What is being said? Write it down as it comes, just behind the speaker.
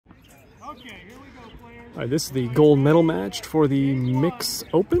All right, this is the gold medal match for the Mix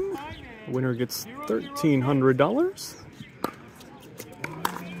Open. The winner gets $1,300.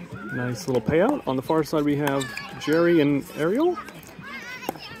 Nice little payout. On the far side we have Jerry and Ariel.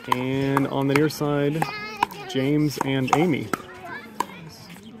 And on the near side, James and Amy.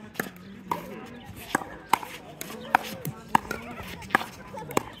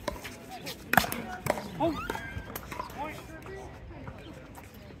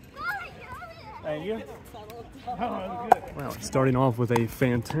 Wow, it's starting off with a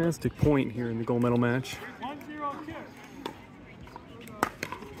fantastic point here in the gold medal match.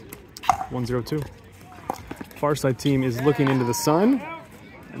 1-0-2. Far side team is looking into the sun,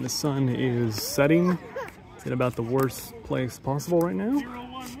 and the sun is setting. It's in about the worst place possible right now.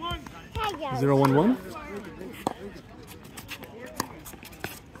 0-1-1.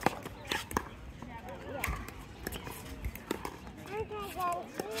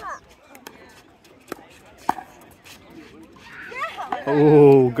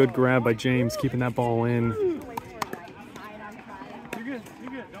 Oh, good grab by James, keeping that ball in. You're good.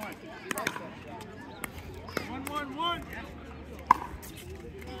 You're good. Don't worry. 1-1-1.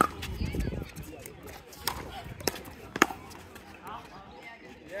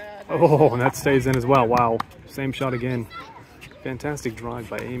 Oh, and that stays in as well. Wow. Same shot again. Fantastic drive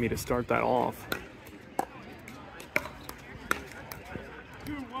by Amy to start that off.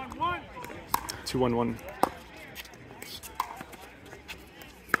 2-1-1. 2-1-1.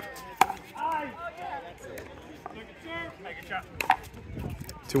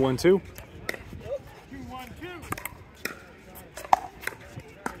 2-1-2. 2-1-2.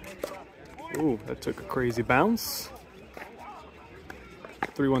 Ooh, that took a crazy bounce.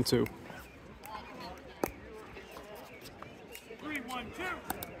 3-1-2. 3-1-2.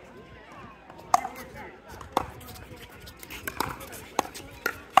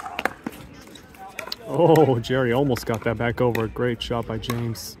 Oh, Jerry almost got that back over. Great shot by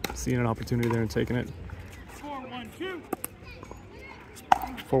James. Seeing an opportunity there and taking it. 4-1-2.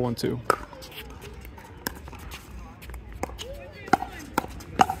 4-1-2.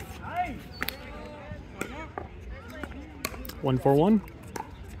 1-4-1.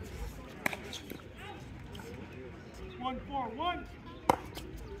 1-4-1.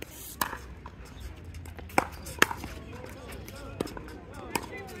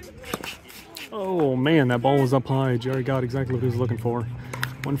 Oh man, that ball was up high. Jerry got exactly what he was looking for.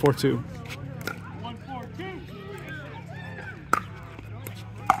 1-4-2. 1-4-2.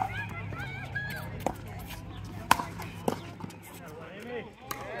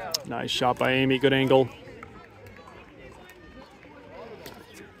 Nice shot by Amy. Good angle.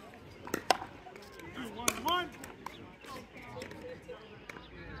 2-1-1.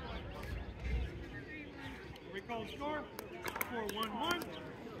 Recall score. 4-1-1.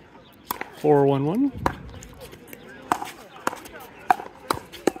 4-1-1.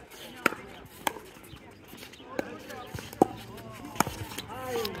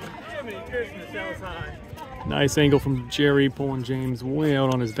 Nice angle from Jerry, pulling James way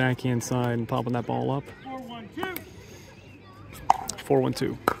out on his backhand side and popping that ball up. 4-1-2.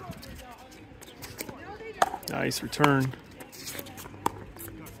 4-1-2. Nice return.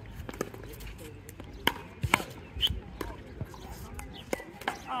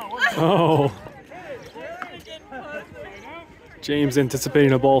 Oh. James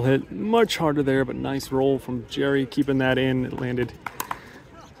anticipating a ball hit much harder there, but nice roll from Jerry, keeping that in. It landed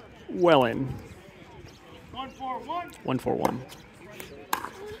well in. 1-4-1. 1-4-1.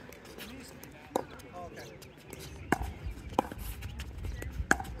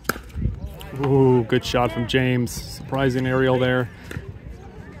 Ooh, good shot from James. Surprising aerial there.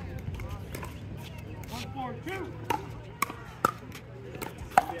 1-4-2.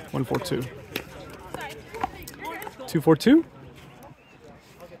 1-4-2. 2-4-2.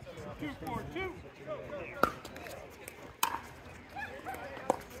 2-4-2.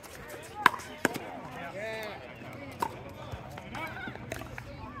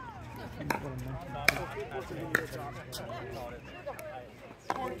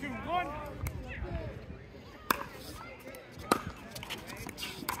 4-2-1.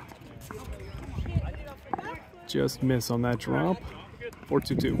 Just miss on that drop.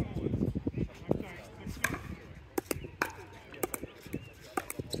 4-2-2.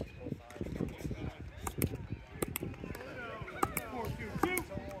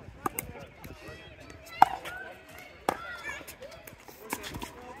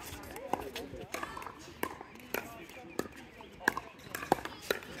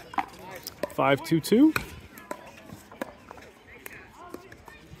 5-2-2.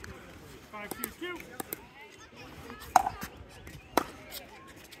 5-2-2.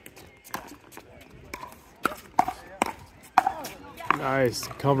 Nice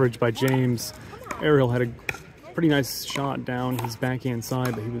coverage by James. Ariel had a pretty nice shot down his backhand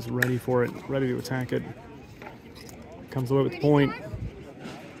side, but he was ready for it, ready to attack it. Comes away with the point.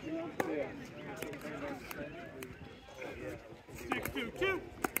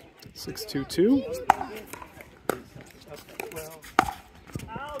 6-2-2.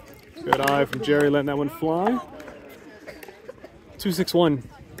 Good eye from Jerry, letting that one fly. 2-6-1.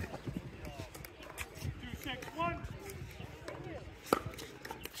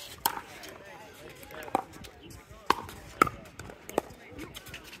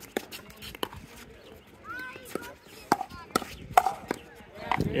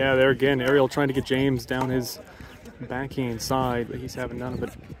 Yeah, there again, Ariel trying to get James down his backhand side, but he's having none of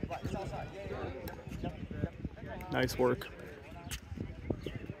it. Nice work.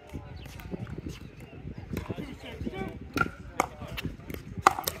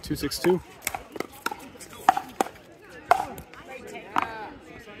 Two 6-2.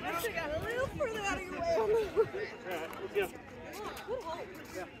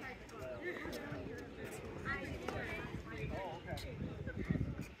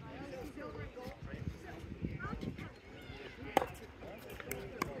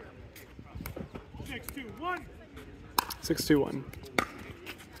 Six, 2-1.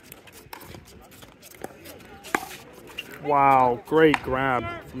 Wow, great grab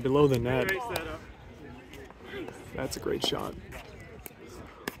from below the net. That's a great shot.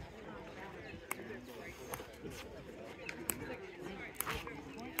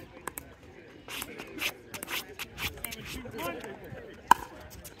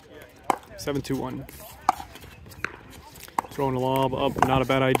 Seven, 2-1. Throwing a lob up, not a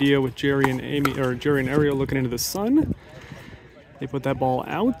bad idea with Jerry and Ariel looking into the sun. They put that ball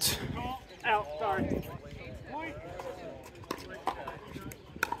out. Out, sorry.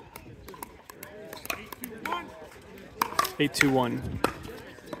 8-2-1.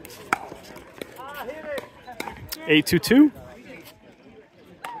 8-2-2.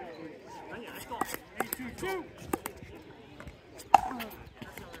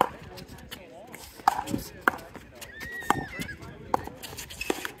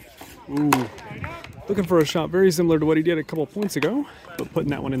 Ooh, looking for a shot very similar to what he did a couple points ago, but putting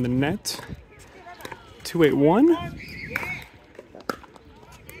that one in the net. 2-8-1.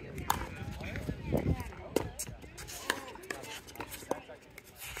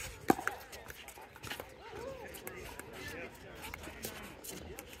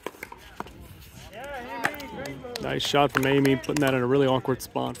 Nice shot from Amy, putting that in a really awkward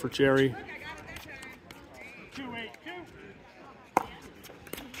spot for Jerry.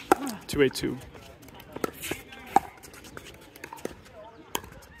 2-8-2.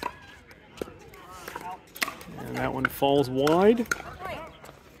 And that one falls wide.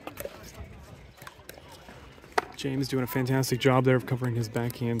 James doing a fantastic job there of covering his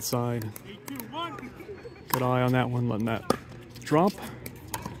backhand side. Good eye on that one, letting that drop.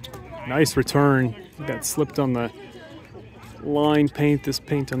 Nice return. That slipped on the line paint. This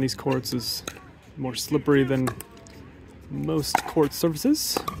paint on these courts is more slippery than most court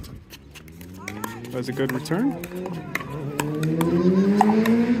surfaces. That was a good return.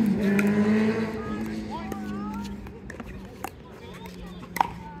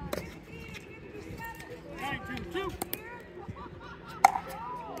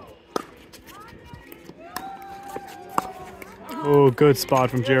 Oh, good spot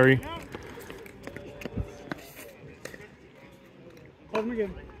from Jerry. Hold him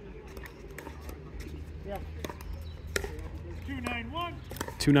again. Yeah. 2-9-1.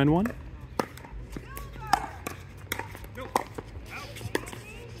 2-9-1.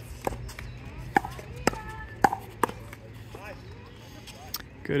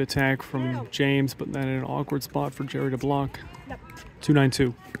 Good attack from James, putting that in an awkward spot for Jerry to block.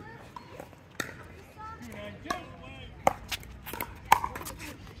 2-9-2.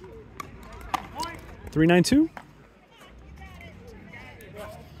 3-9-2.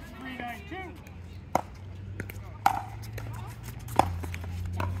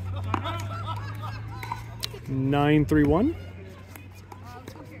 9-3-1.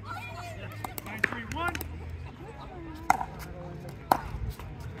 9-3-1.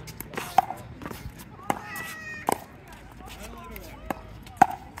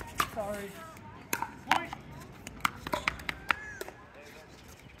 Sorry. Point.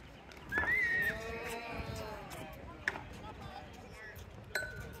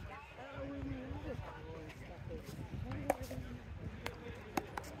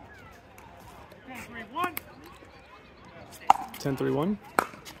 One. 10-3-1.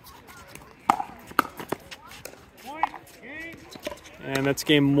 And that's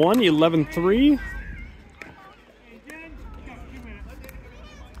game one, 11-3.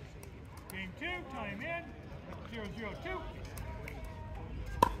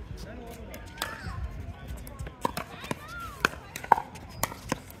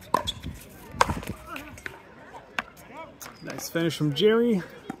 Nice finish from Jerry.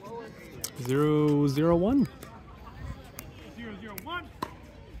 0-0-1. 0-0-1.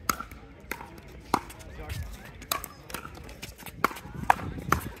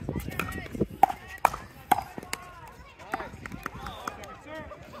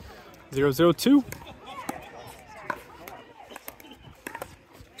 0-0-2. 0-0-2.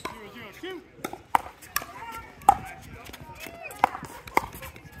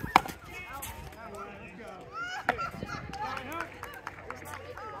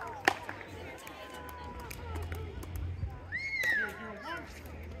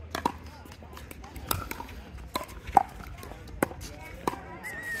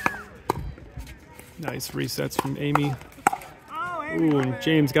 Nice resets from Amy. Ooh, and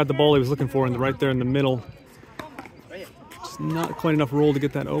James got the ball he was looking for right there in the middle. Just not quite enough roll to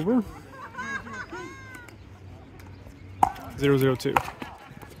get that over. 0-0-2.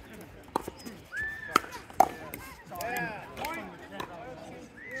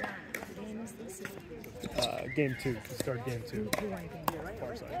 Game 2. Start game 2.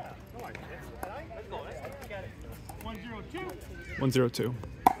 Far side. 1-0-2.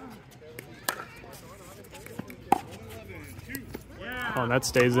 Oh, that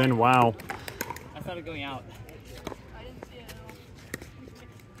stays in. Wow. I thought it going out.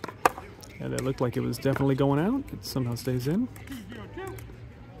 Yeah, that looked like it was definitely going out. It somehow stays in.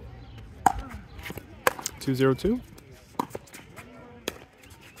 2-0-2.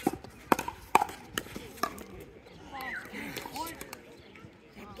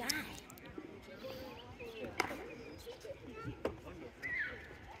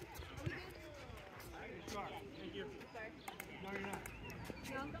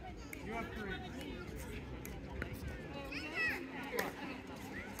 You have 3.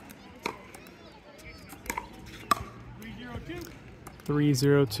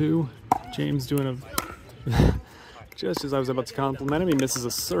 3-0-2. James doing a just as I was about to compliment him, he misses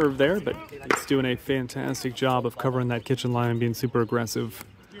a serve there, but he's doing a fantastic job of covering that kitchen line and being super aggressive.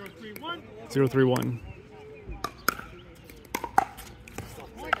 0-3-1.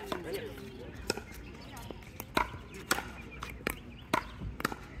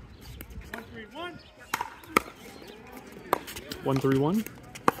 1-3-1.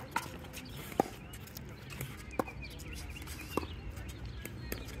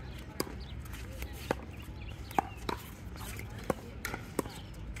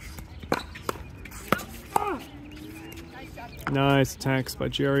 Nice attacks by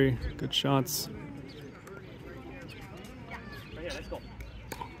Jerry. Good shots. Right here, let's go.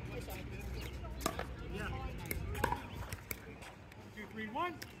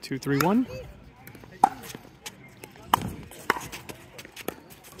 2-3-1.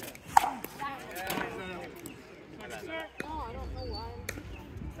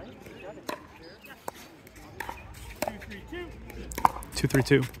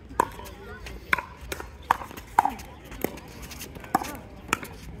 2-3-2.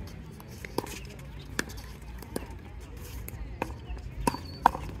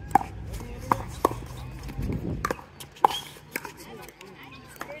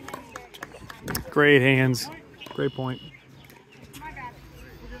 Great hands. Great point.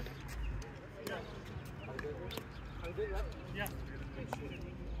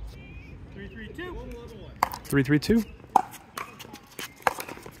 3-3-2.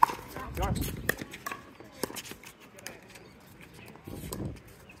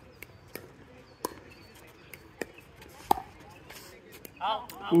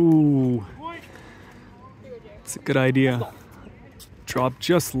 Ooh, it's a good idea. Drop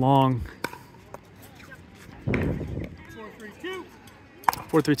just long.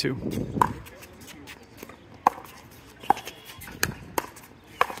 4-3-2.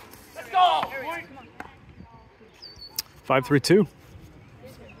 5-3-2.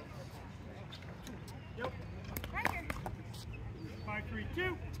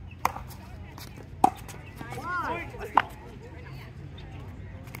 5-3-2.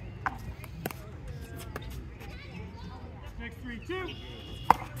 6-3-2.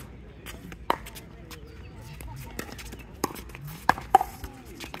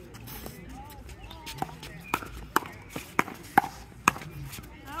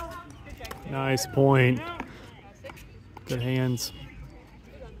 Nice point. Good hands.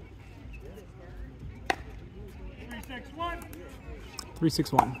 3-6-1.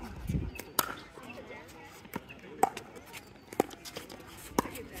 3-6-1.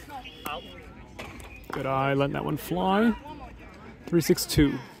 Good eye, letting that one fly.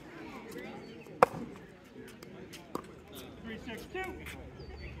 3-6-2. 3-6-2.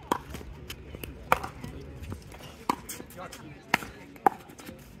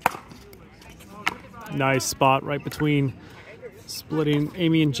 Nice spot right between Splitting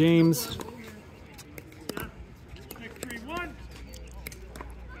Amy and James. 6-3-1.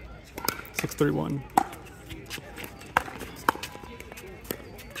 6-3-1.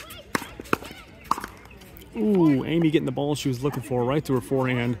 Ooh, Amy getting the ball she was looking for right to her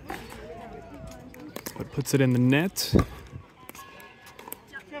forehand. But puts it in the net.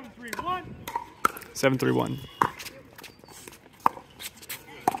 7-3-1. 7-3-1.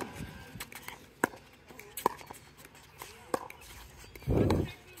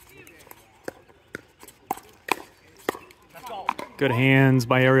 Good hands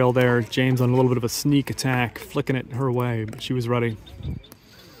by Ariel there. James on a little bit of a sneak attack, flicking it her way, but she was ready.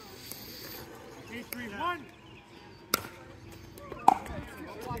 8-3-1.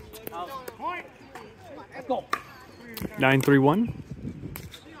 Point. Let's go. 9-3-1.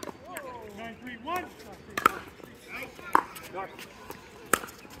 9-3-1.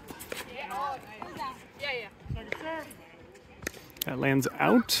 Second serve. That lands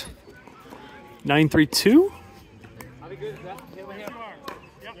out. 9-3-2. How good is that? Hit over here. You are.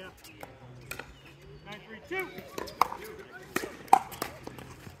 Yep. 9-3-2.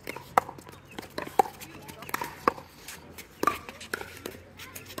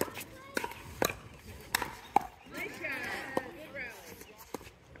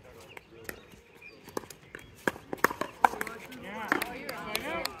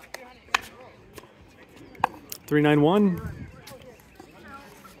 3-9-1.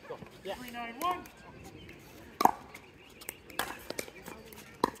 3-9-1.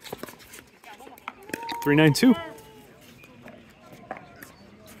 3-9-2.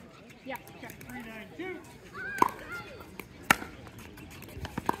 3-9-2.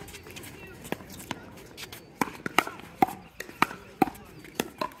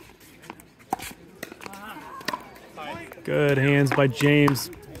 Good hands by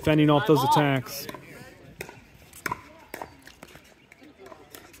James, fending off those attacks.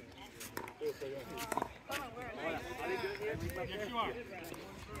 Yes, you are.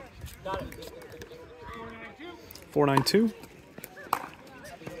 Got it. 4-9-2. 4-9-2.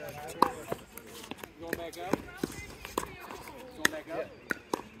 Going back up. Going back up.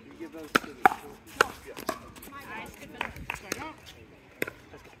 You give those to the Side out.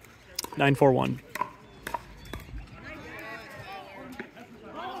 9-4-1.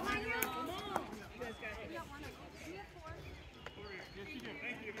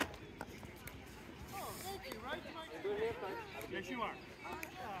 Yes, you are.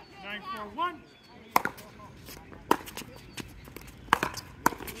 9-4-1.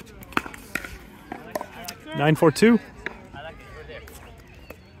 9-4-2. I like it. Right there.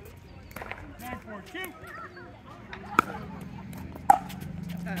 9-4-2.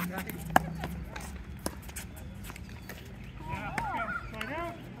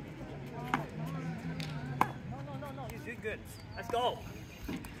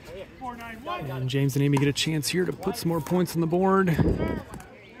 4-9-1. And James and Amy get a chance here to put some more points on the board.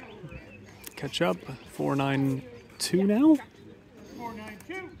 Catch up. 4-9-2 now.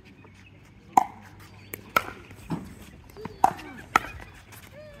 4-9-2.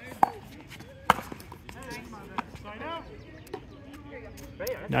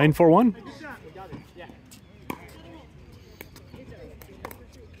 9-4-1.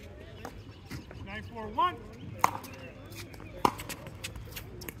 9-4-1.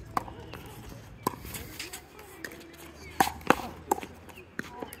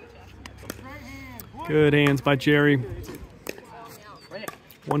 Good hands by Jerry.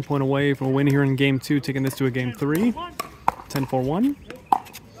 1 point away from a win here in game 2, taking this to a game 3. 10-4-1.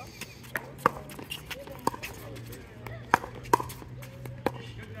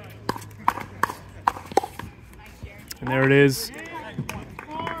 And there it is.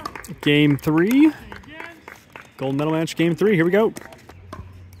 Game 3. Gold medal match, game 3. Here we go.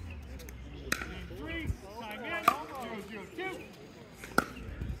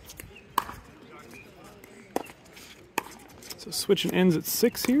 So switching ends at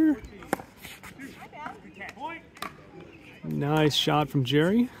 6 here. Nice shot from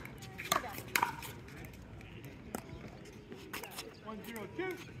Jerry.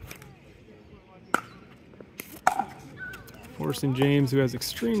 Forcing James, who has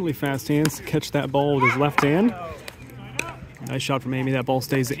extremely fast hands, to catch that ball with his left hand. Nice shot from Amy. That ball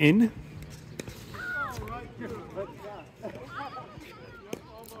stays in.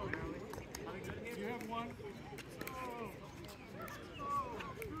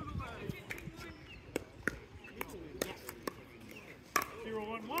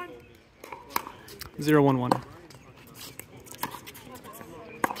 Zero, 1-1.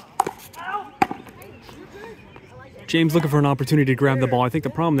 James looking for an opportunity to grab the ball. I think the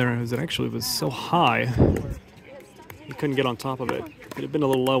problem there is it actually was so high. He couldn't get on top of it. If it had been a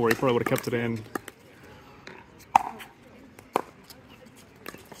little lower, he probably would have kept it in.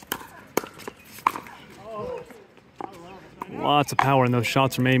 Lots of power in those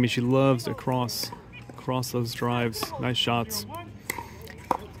shots from Amy. She loves to cross those drives. Nice shots.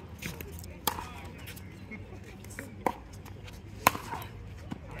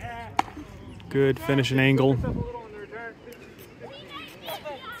 Good finish and angle.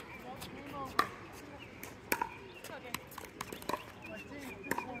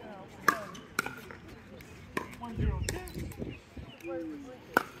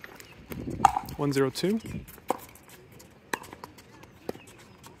 One 0-2.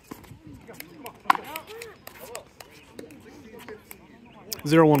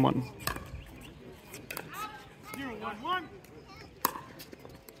 0-1-1. 0-1-1.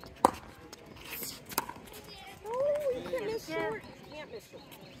 Oh, you can't miss short. You can't miss short.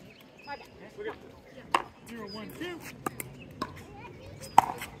 My bad. 0-1-2.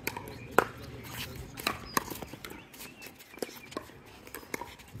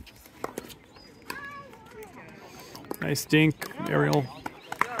 Nice dink, Ariel.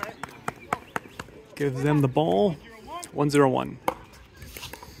 Gives them the ball. 1-0-1.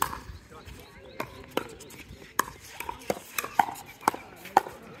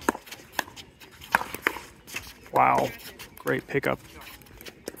 Wow, great pickup.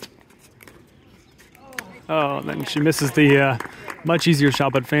 Oh, and then she misses the much easier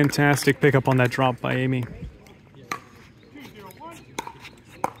shot, but fantastic pickup on that drop by Amy.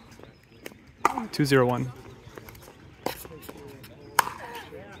 2-0-1.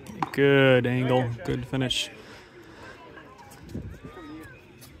 Good angle, good finish.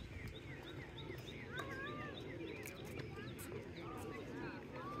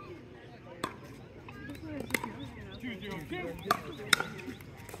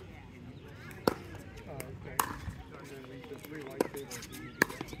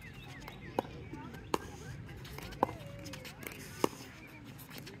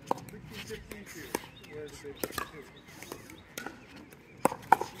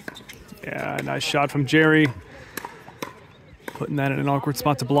 Yeah, nice shot from Jerry. Putting that in an awkward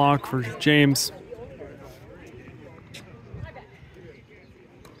spot to block for James.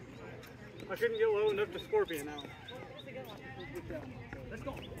 I couldn't get low enough to Scorpion now. Let's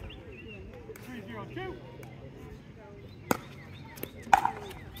go. 3-0-2.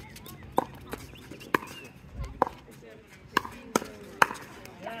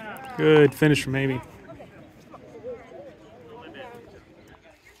 Good finish from Amy.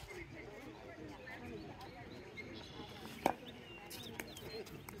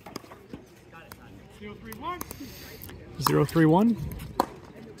 Deal 3-1. 0-3-1.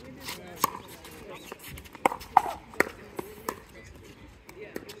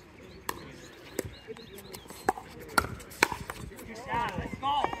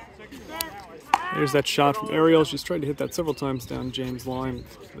 There's that shot from Ariel. She's tried to hit that several times down James' line.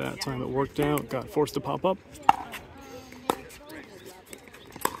 That time it worked out. Got forced to pop up.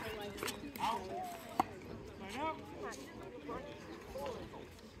 Line up.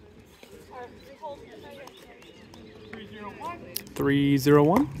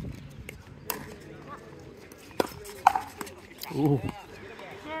 3-0-1. 3-0-1. Ooh.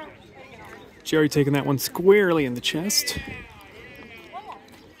 Jerry taking that one squarely in the chest.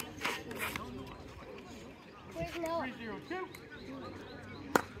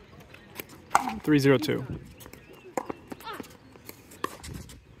 3-0-2.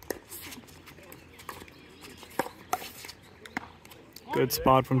 Good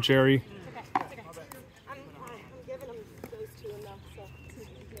spot from Jerry. I'm giving them those two enough, so.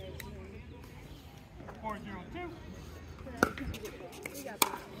 4-0-2.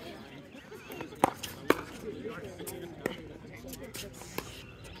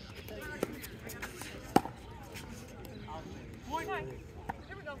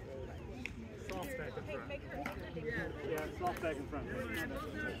 Here we go. Soft back in front. Make her. Yeah, soft back in front.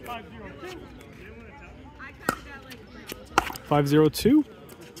 5-0-2. 5-0-2.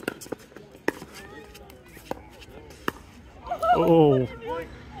 Oh.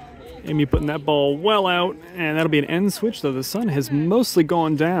 Amy putting that ball well out, and that'll be an end switch, though the sun has mostly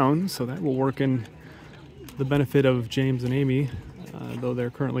gone down, so that will work in the benefit of James and Amy, though they're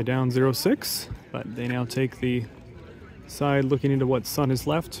currently down 0-6, but they now take the side looking into what sun is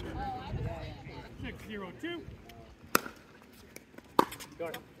left. 6-0-2. 7-0-2.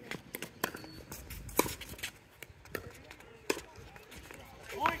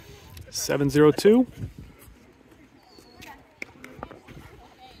 7-0-2.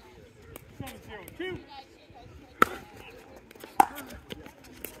 7-0-2.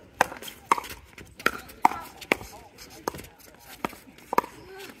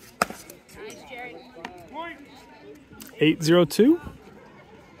 8-0-2.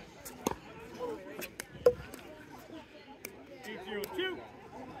 8-0-2.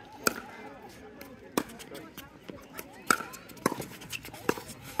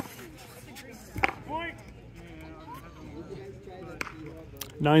 Point.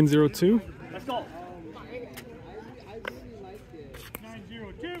 9-0-2. Let's go.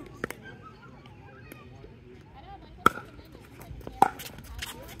 9-0-2.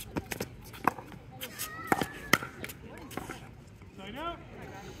 Side out.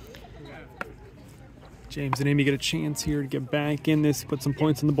 James and Amy get a chance here to get back in this, put some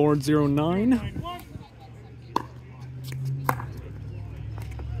points on the board. 0-9. 9-1.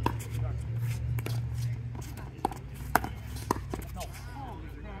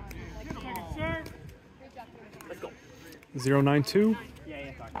 Second serve. Let's go. 0-9-2. Yeah,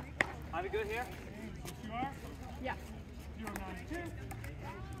 sorry. Are we good here? Yes, you are. Yeah. 0-9-2.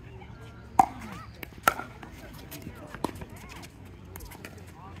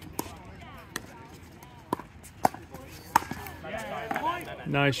 Yeah, point.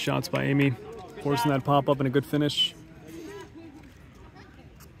 Nice shots by Amy. Forcing that pop up and a good finish.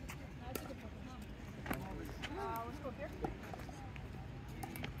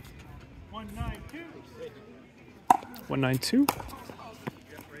 1-9-2. 1-9-2.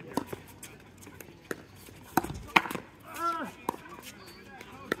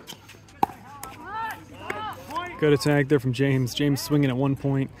 Point. Good attack there from James. James swinging at 1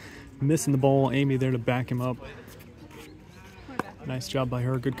 point, missing the ball. Amy there to back him up. Nice job by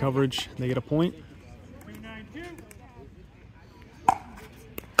her. Good coverage. They get a point. 2-9-2.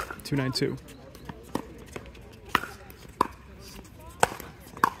 2-9-2.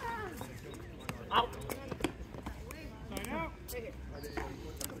 Side out.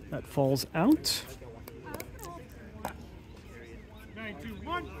 That falls out.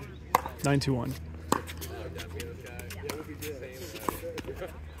 9-2-1. 9-2-1.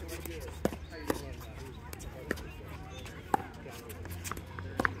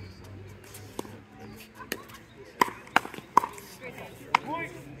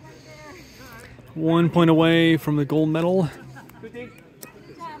 Point. 1 point away from the gold medal. Good thing.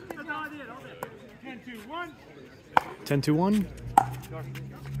 10-2-1.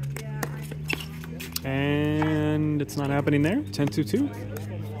 10-1. And it's not happening there. 10-2-2.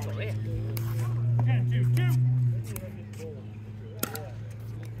 10-2-2.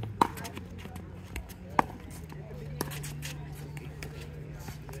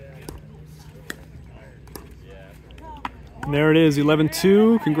 And there it is,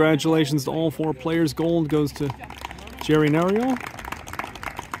 11-2. Congratulations to all 4 players. Gold goes to Jerry and Ariel.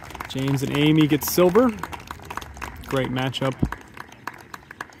 James and Amy get silver. Great matchup.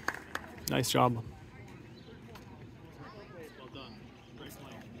 Nice job.